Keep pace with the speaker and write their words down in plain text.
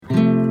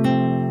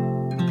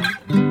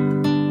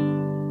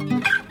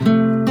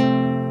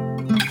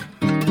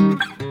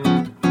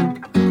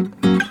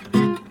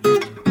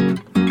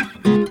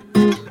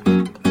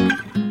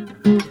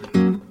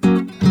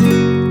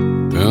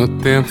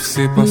tempo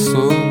se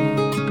passou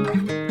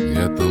e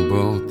é tão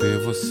bom ter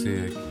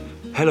você aqui.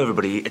 Hello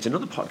everybody, it's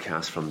another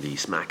podcast from the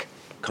SMAC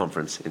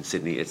conference in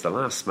Sydney. It's the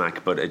last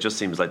SMAC, but it just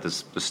seems like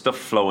there's stuff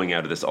flowing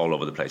out of this all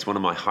over the place. One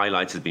of my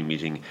highlights has been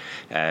meeting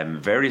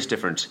various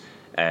different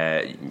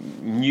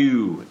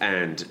new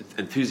and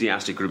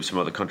enthusiastic groups from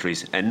other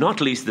countries, and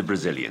not least the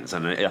Brazilians.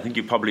 And I think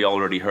you probably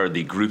already heard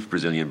the Group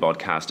Brazilian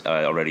podcast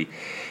already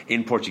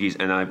in Portuguese,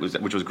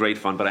 which was great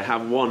fun. But I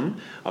have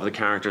one of the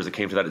characters that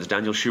came to that. It's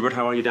Daniel Schubert.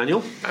 How are you,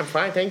 Daniel? I'm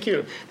fine, thank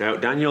you. Now,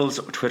 Daniel's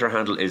Twitter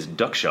handle is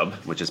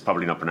Duckshub, which is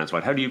probably not pronounced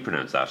right. How do you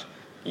pronounce that?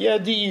 Yeah,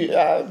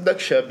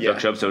 Duckshub, yeah.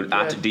 Duckshub, so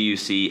at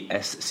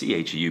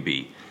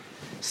DUCSCHUB.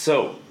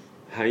 So,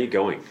 how are you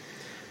going?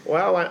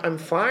 Well, I'm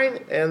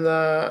fine, and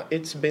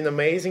it's been an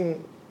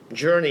amazing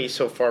journey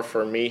so far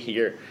for me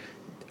here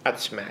at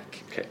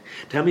SMAC. Okay.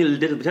 Tell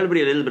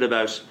everybody a little bit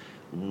about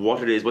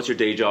what it is, what's your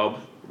day job,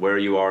 where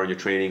you are in your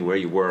training, where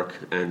you work,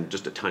 and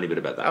just a tiny bit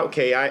about that.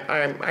 Okay,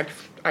 I'm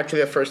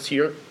actually a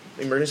first-year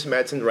emergency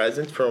medicine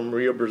resident from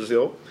Rio,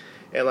 Brazil,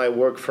 and I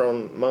work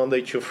from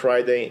Monday to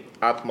Friday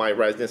at my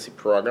residency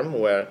program,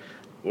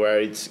 where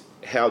it's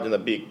held in a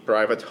big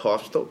private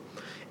hospital.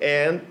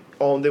 And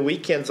on the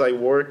weekends, I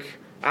work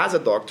as a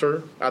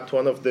doctor at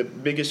one of the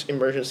biggest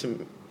emergency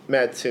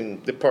medicine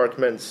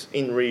departments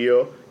in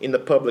Rio, in the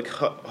public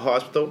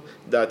hospital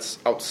that's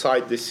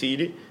outside the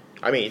city.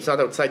 I mean, it's not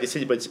outside the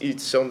city, but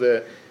it's on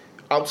the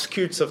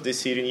outskirts of the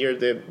city near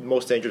the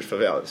most dangerous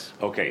favelas.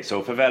 Okay,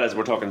 so favelas,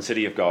 we're talking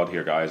City of God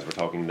here, guys. We're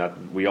talking that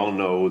we all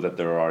know that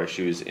there are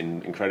issues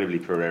in incredibly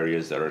poor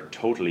areas that are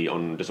totally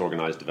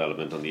disorganized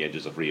development on the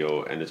edges of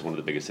Rio, and it's one of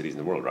the biggest cities in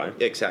the world, right?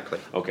 Exactly.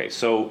 Okay,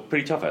 so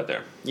pretty tough out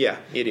there. Yeah,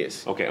 it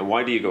is. Okay, and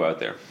why do you go out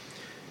there?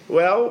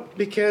 Well,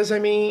 because,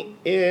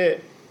 is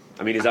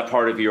that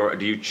part of your...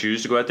 Do you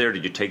choose to go out there?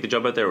 Did you take the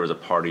job out there, or is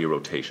it part of your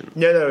rotation?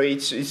 No,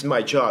 it's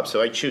my job, so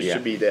I choose to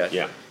be there.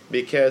 Yeah.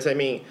 Because,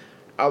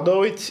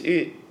 although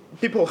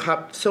people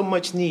have so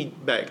much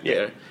need back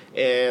there,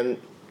 and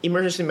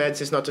emergency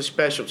medicine is not a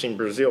specialty in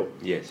Brazil.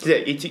 Yes.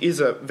 It is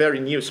a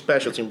very new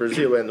specialty in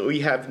Brazil, and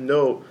we have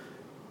no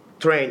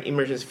trained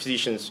emergency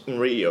physicians in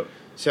Rio.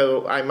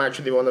 So I'm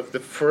actually one of the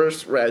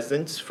first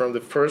residents from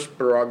the first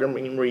program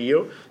in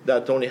Rio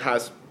that only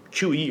has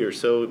 2 years.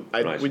 So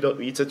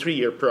it's a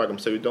 3-year program,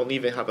 so you don't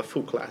even have a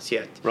full class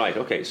yet. Right,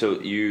 okay.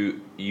 So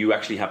you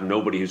actually have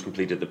nobody who's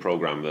completed the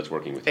program that's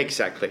working with you?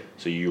 Exactly.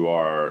 So you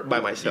are... By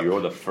myself. You're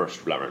the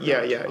first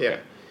laboratory. Yeah.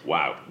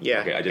 Wow.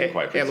 Yeah. Okay, I didn't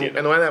quite appreciate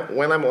that. And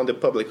when I'm on the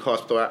public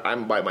hospital,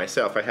 I'm by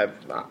myself.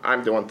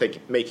 I'm the one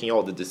making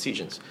all the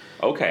decisions.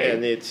 Okay.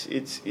 And it's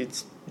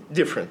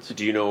different.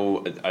 Do you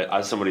know,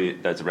 as somebody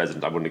that's a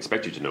resident, I wouldn't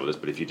expect you to know this,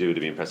 but if you do,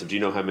 it'd be impressive. Do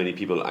you know how many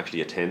people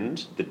actually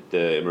attend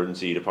the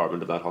emergency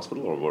department of that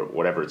hospital, or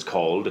whatever it's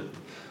called?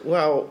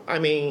 Well,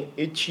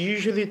 it's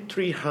usually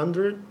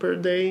 300 per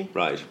day.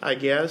 Right. I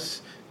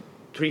guess.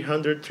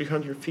 300,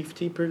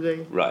 350 per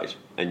day. Right.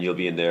 And you'll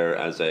be in there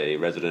as a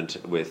resident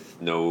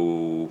with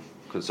no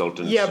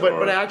consultant? Yeah,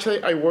 but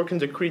actually I work in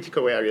the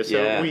critical area,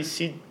 so we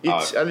see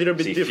it's a little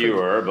bit different.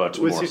 Fewer, but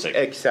more sick.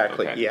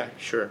 Exactly, okay. Yeah,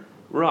 sure.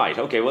 Right,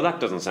 okay, well that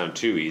doesn't sound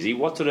too easy.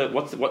 So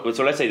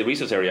let's say the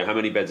resource area, how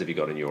many beds have you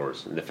got in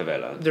yours, in the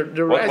favela?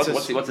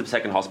 What's the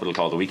second hospital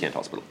called, the weekend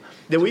hospital?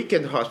 The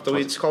weekend hospital,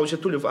 it's called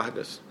Getúlio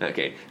Vargas.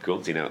 Okay,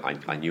 cool. See, now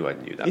I knew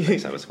that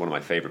place. That was one of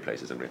my favourite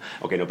places in Rio.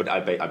 Okay, no, but I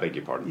beg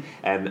your pardon.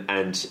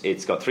 And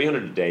it's got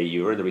 300 a day.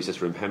 You were in the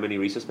resus room. How many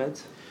resus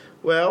beds?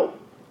 Well,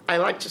 I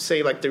like to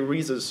say the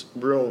resus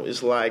room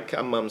is like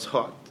a mom's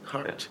heart.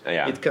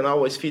 Yeah. It can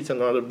always fit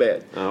another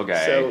bed.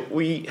 Okay. So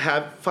we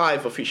have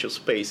 5 official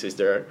spaces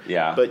there.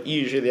 Yeah. But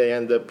usually I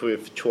end up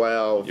with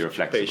 12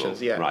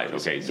 patients. Yeah. Right.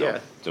 Okay. So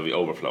we're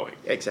overflowing.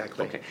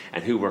 Exactly. Okay.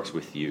 And who works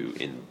with you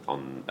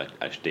on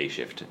a day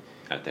shift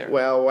out there?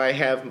 Well, I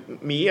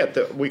have me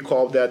we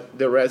call that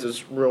the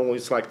resus room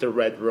is like the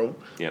red room.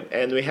 Yeah.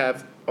 And we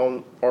have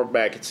on our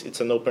back it's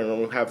an open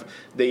room. We have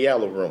the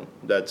yellow room.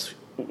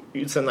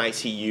 It's an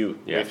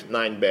ICU with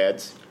 9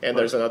 beds, and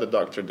there's another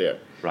doctor there.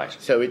 Right.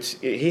 So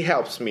he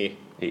helps me,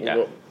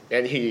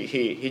 and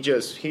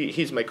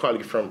he's my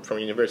colleague from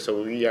university.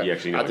 So we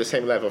are at the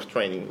same level of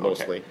training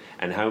mostly. Okay.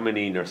 And how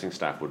many nursing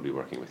staff would be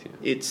working with you?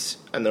 It's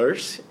a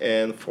nurse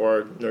and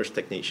 4 nurse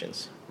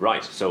technicians.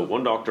 Right. So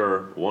 1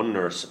 doctor, 1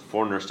 nurse,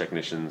 4 nurse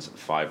technicians,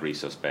 5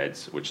 resus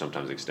beds, which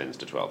sometimes extends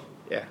to 12.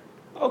 Yeah.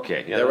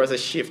 Okay. Yeah, there was a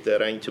shift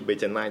that I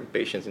intubated 9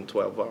 patients in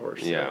 12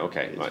 hours. Yeah,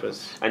 okay. Right.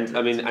 And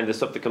the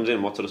stuff that comes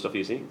in, what sort of stuff do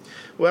you see?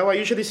 Well, I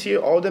usually see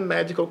all the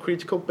medical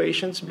critical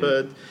patients,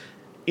 but,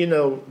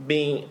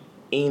 being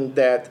in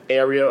that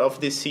area of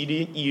the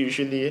city,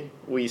 usually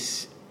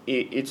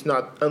it's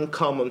not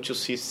uncommon to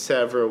see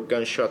several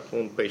gunshot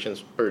wound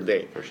patients per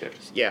day. Per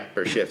shift. Yeah,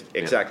 per shift,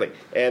 exactly.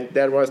 And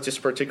that was this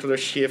particular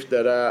shift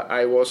that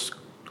I was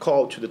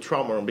called to the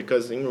trauma room,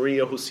 because in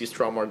Rio who sees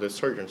trauma are the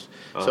surgeons.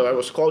 So I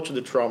was called to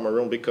the trauma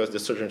room because the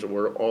surgeons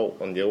were all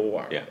on the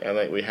OR. Yeah.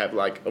 And we have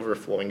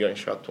overflowing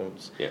gunshot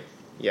wounds. Yeah.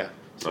 Yeah.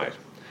 Right.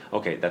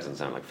 Okay, that doesn't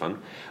sound like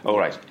fun. All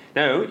right.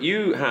 Now,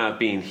 you have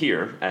been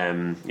here,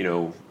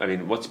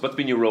 what's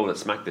been your role at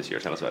SMAC this year?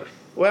 Tell us about it.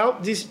 Well,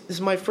 this is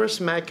my first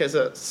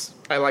SMAC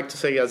I like to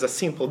say, as a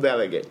simple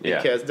delegate.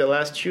 Yeah. Because the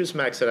last 2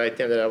 SMACs that I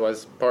attended, I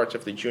was part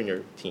of the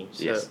junior team.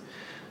 So. Yes.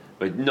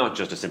 But not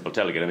just a simple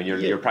delegate. I mean,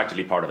 you're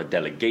practically part of a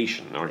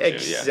delegation, aren't you?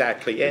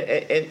 Exactly. Yeah.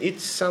 And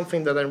it's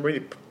something that I'm really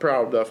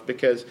proud of,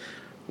 because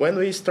when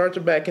we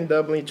started back in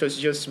Dublin, it was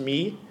just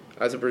me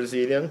as a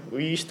Brazilian.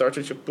 We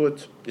started to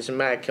put this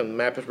SMAC on the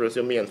map of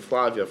Brazil, me and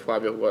Flavia.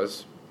 Flavia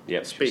was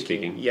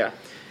speaking. Yeah.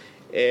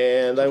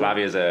 And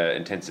Flavia is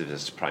an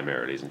intensivist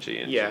primarily, isn't she?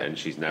 And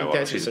she's now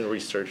intensivist and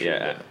researcher.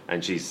 Yeah,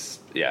 and she's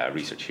a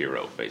research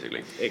hero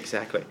basically.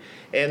 Exactly.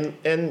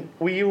 And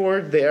we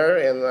were there,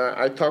 and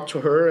I talked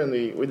to her, and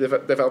we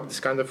developed this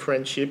kind of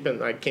friendship.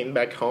 And I came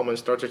back home and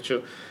started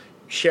to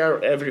share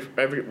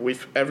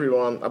with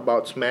everyone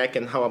about SMAC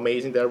and how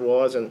amazing that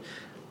was. And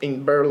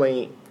in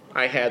Berlin,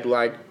 I had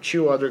like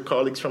 2 other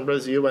colleagues from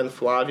Brazil and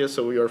Flavia,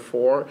 so we were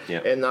 4. Yeah.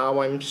 And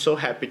now I'm so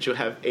happy to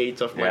have 8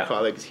 of my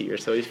colleagues here.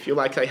 So I feel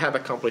like I have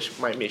accomplished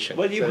my mission.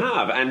 Well, you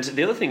have. And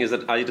the other thing is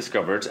that I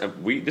discovered,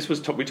 we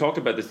talked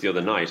about this the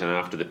other night, and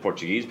after the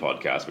Portuguese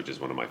podcast, which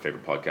is one of my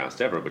favorite podcasts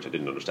ever, which I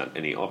didn't understand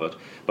any of it,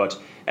 but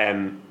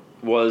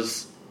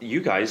was you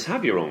guys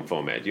have your own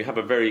FOAMed. You have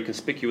a very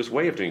conspicuous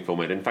way of doing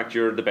FOAMed. In fact,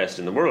 you're the best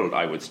in the world,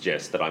 I would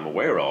suggest, that I'm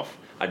aware of,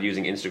 at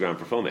using Instagram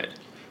for FOAMed.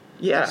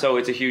 Yeah. So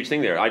it's a huge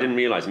thing there. I didn't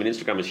realize. I mean,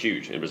 Instagram is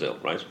huge in Brazil,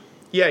 right?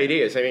 Yeah, it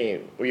is. I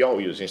mean, we all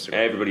use Instagram.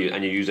 Everybody,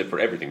 and you use it for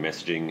everything,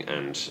 messaging,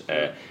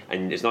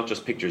 and it's not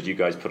just pictures. You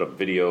guys put up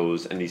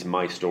videos and these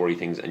My Story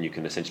things, and you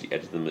can essentially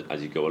edit them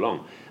as you go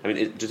along. I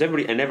mean,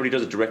 everybody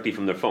does it directly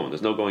from their phone.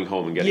 There's no going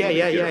home and getting.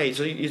 Yeah.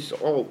 It's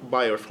all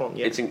by your phone.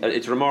 Yeah.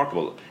 It's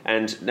remarkable.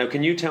 And now,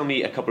 can you tell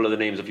me a couple of the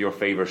names of your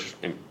favorite,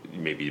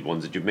 maybe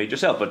ones that you've made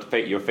yourself,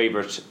 but your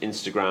favorite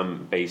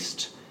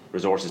Instagram-based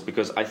resources?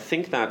 Because I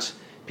think that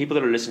people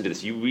that are listening to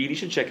this, you really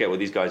should check out what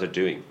these guys are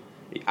doing.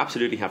 You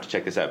absolutely have to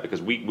check this out,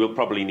 because we will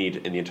probably need,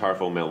 in the entire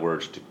FOAMed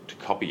world, to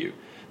copy you.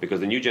 Because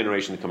the new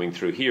generation coming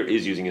through here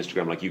is using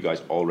Instagram like you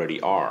guys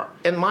already are.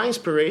 And my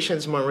inspiration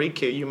is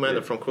Manrique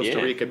Humana from Costa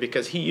Rica,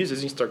 because he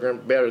uses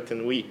Instagram better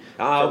than we.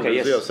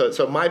 Okay, Brazil. Yes.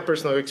 So my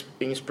personal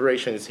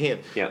inspiration is him,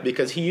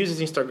 because he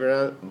uses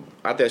Instagram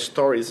at their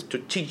stories to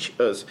teach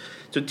us,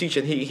 and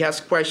he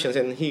has questions,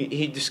 and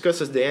he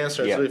discusses the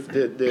answers with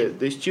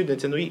the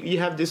students, and we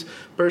have this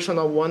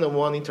personal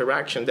one-on-one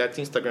interaction that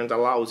Instagram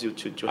allows you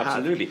to have.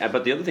 Absolutely.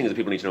 But the other thing that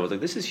people need to know is,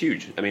 like, this is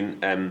huge. I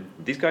mean,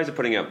 these guys are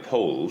putting out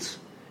polls.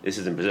 This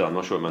is in Brazil. I'm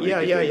not sure what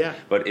Manrique is doing.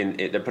 But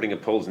they're putting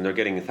up polls, and they're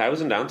getting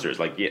 1,000 answers,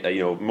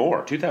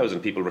 more, 2,000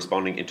 people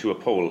responding into a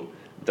poll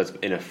that's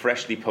in a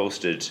freshly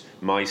posted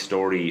My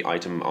Story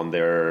item on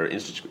their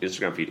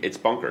Instagram feed. It's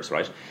bonkers,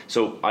 right?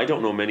 So I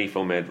don't know many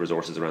FOAMed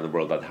resources around the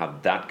world that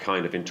have that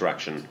kind of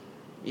interaction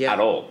at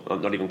all,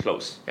 not even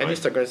close. And right?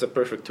 Instagram is a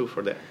perfect tool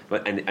for that.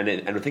 But and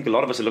I think a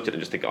lot of us have looked at it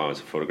and just think,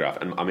 it's a photograph.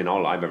 And I mean,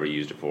 all I've ever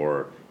used it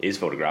for is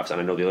photographs. And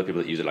I know the other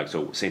people that use it, like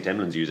St.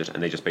 Emlyn's use it,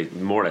 and they just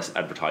more or less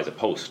advertise a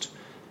post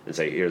and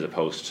say, here's a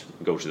post,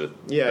 go to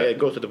the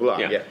go to the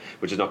blog,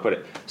 which is not quite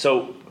it.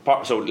 So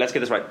let's get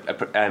this right.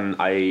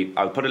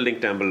 I'll put a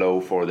link down below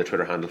for the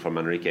Twitter handle for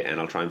Manrique, and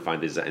I'll try and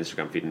find his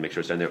Instagram feed and make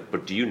sure it's down there.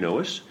 But do you know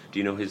it? Do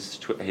you know his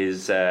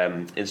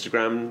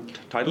Instagram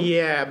title?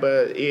 Yeah,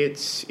 but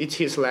it's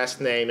his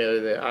last name.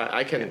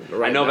 I can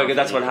write. I know, because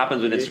that's what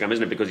happens with Instagram,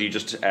 isn't it? Because you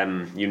just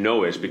you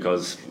know it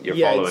because you're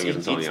following it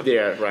and so on. It's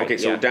there, right? Okay,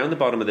 so down the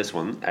bottom of this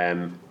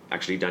one.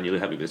 Actually, Daniel,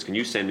 help me with this. Can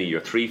you send me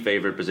your 3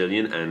 favorite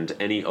Brazilian and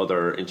any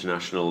other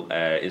international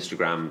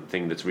Instagram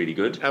thing that's really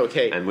good?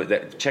 Okay. And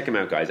check them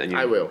out, guys. And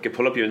I will.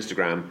 Pull up your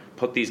Instagram,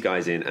 put these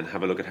guys in, and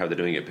have a look at how they're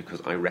doing it,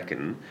 because I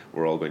reckon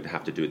we're all going to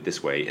have to do it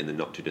this way in the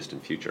not too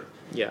distant future.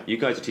 Yeah. You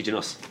guys are teaching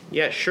us.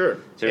 Yeah, sure.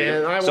 So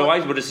I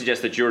would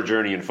suggest that your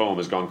journey in foam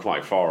has gone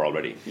quite far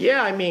already.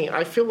 Yeah, I mean,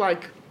 I feel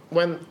like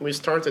when we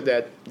started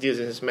that This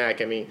is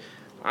SMAC, I mean,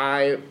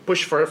 I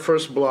pushed for a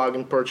first blog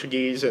in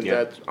Portuguese, and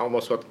that's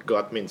almost what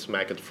got me in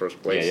SMAC at the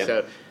first place. Yeah.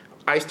 So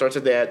I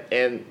started that,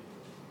 and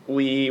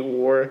we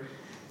were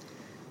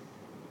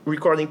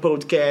recording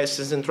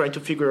podcasts and trying to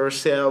figure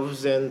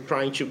ourselves and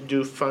trying to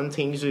do fun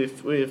things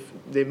with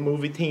the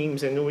movie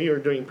teams, and we are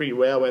doing pretty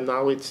well, and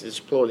now it's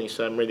exploding,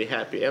 so I'm really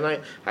happy. And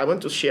I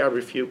want to share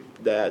with you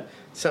that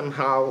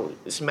somehow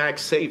SMAC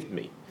saved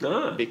me.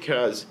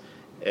 Because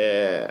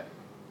after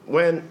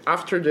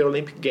the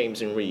Olympic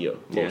Games in Rio,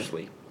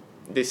 mostly,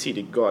 the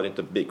city got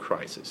into big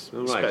crisis,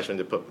 especially in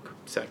the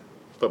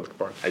public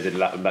part. Is it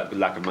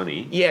lack of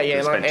money?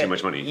 Yeah. Spent too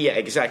much money. Yeah,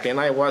 exactly. And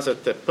I was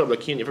at the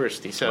public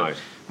university, so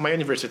my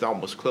university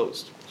almost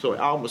closed, so I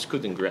almost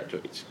couldn't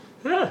graduate.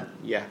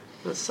 Yeah.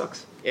 That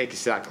sucks.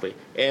 Exactly.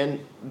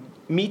 And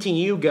meeting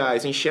you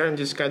guys and sharing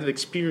this kind of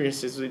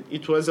experiences,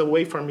 it was a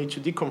way for me to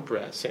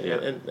decompress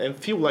and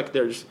feel like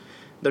there's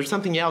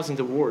something else in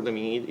the world. I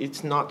mean,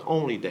 it's not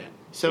only that.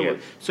 So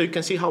you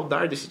can see how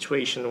dire the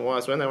situation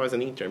was when I was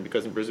an intern,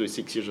 because in Brazil it's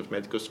 6 years of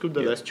medical school.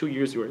 The last 2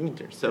 years you were an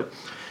intern. So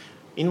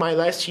in my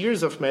last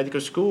years of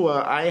medical school,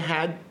 I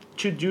had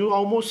to do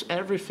almost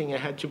everything. I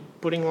had to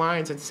put in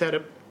lines and set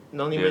up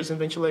non-invasive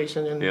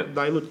ventilation and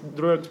dilute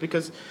drugs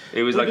because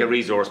it was like a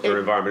resource per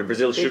environment.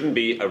 Brazil shouldn't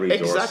be a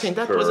resource. Exactly, and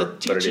that was a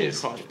teaching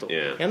hospital.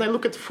 Yeah. And I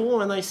look at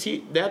FUN and I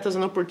see that as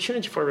an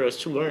opportunity for us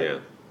to learn. Yeah.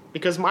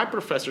 Because my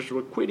professors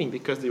were quitting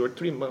because they were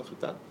 3 months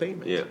without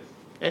payment. Yeah.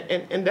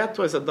 And that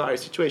was a dire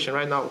situation.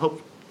 Right now,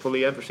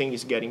 hopefully everything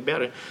is getting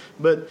better.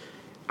 But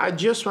I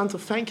just want to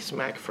thank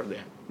SMAC for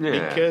that.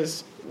 Yeah.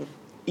 Because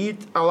it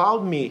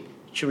allowed me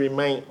to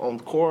remain on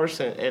course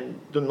and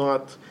do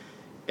not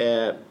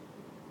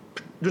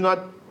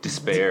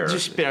despair.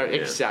 Despair,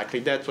 exactly.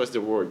 That was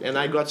the word. And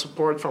I got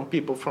support from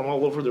people from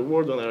all over the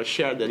world when I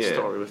shared that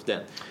story with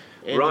them.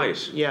 And right.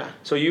 Yeah.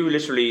 So you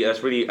literally,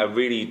 that's really a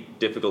really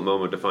difficult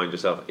moment to find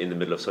yourself in the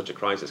middle of such a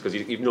crisis because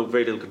you've no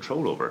very little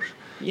control over it.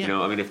 Yeah. You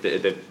know, I mean, if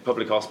the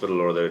public hospital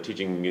or the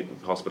teaching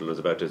hospital is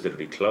about to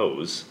literally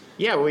close.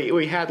 Yeah,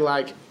 we had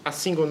like a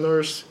single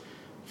nurse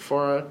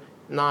for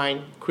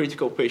 9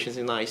 critical patients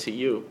in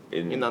ICU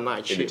in a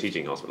night shift. In a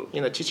teaching hospital.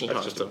 In a teaching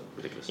That's hospital. just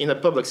ridiculous. In a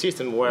public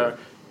system where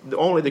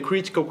only the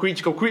critical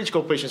patients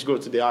go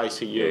to the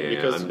ICU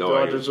because the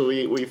others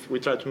we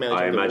try to manage.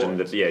 I imagine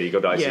that you go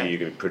to ICU, you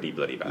can be pretty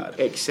bloody bad.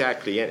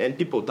 Exactly, and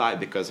people die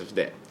because of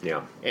that.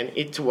 Yeah, and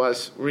it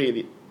was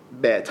really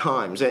bad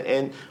times.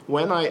 And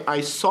when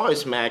I saw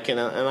SMAC and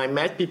I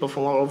met people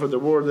from all over the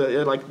world,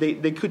 like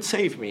they could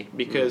save me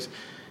because.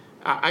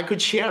 I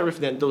could share with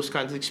them those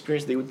kinds of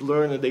experiences. They would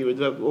learn and they would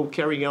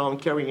carry on.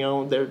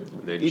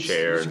 They'd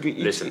share,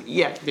 listen.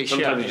 Yeah, they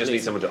share. Sometimes you just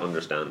need someone to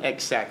understand.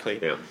 Exactly.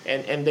 Yeah.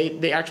 And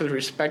they actually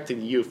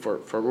respected you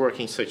for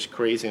working in such a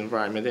crazy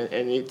environment.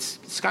 And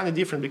it's kind of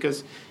different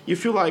because you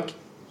feel like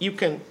you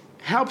can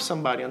help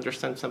somebody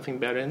understand something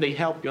better and they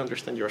help you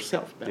understand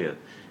yourself better.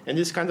 Yeah. And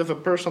this kind of a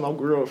personal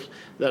growth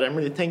that I'm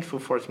really thankful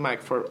for SMAC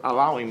for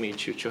allowing me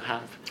to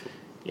have.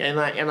 And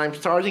I'm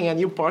starting a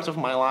new part of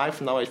my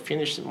life. Now I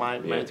finished my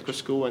medical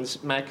school and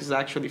SMAC is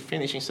actually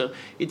finishing. So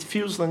it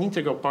feels an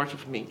integral part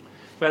of me.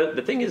 Well,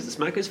 the thing is,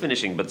 SMAC is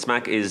finishing, but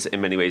SMAC is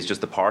in many ways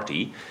just a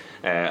party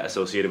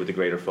associated with the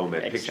greater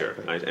FOMED picture.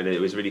 Right? And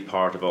it was really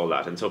part of all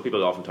that. And so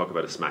people often talk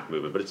about a SMAC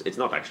movement, but it's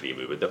not actually a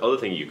movement. The other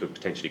thing you could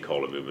potentially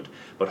call a movement,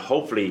 but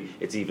hopefully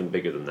it's even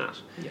bigger than that.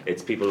 Yeah.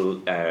 It's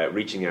people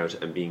reaching out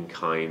and being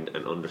kind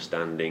and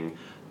understanding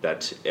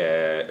that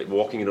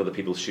walking in other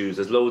people's shoes.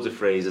 There's loads of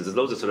phrases, there's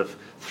loads of sort of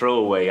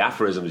throwaway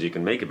aphorisms you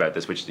can make about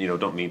this, which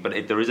don't mean.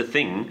 But there is a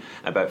thing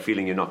about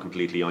feeling you're not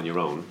completely on your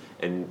own,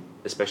 and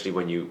especially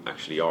when you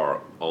actually are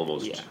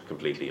almost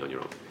completely on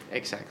your own.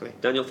 Exactly.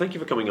 Daniel, thank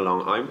you for coming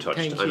along. I'm touched,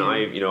 thank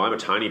and you. I'm a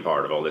tiny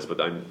part of all this, but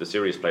the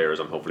serious players,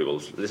 hopefully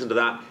will listen to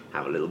that,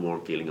 have a little more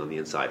feeling on the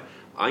inside.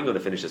 I'm going to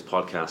finish this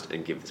podcast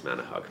and give this man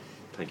a hug.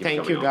 Thank you.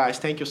 Thank you, guys.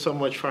 Thank you so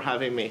much for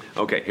having me.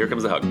 Okay, here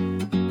comes the hug.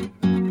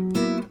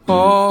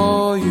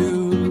 Oh,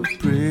 you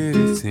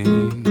pretty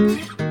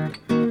things.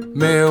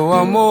 Meu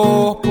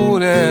amor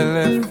por ela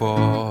é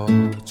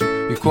forte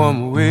e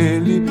como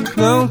ele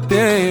não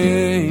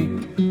tem.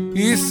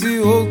 E se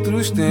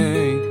outros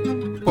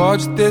têm,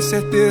 pode ter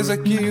certeza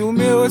que o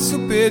meu é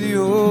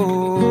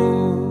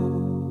superior.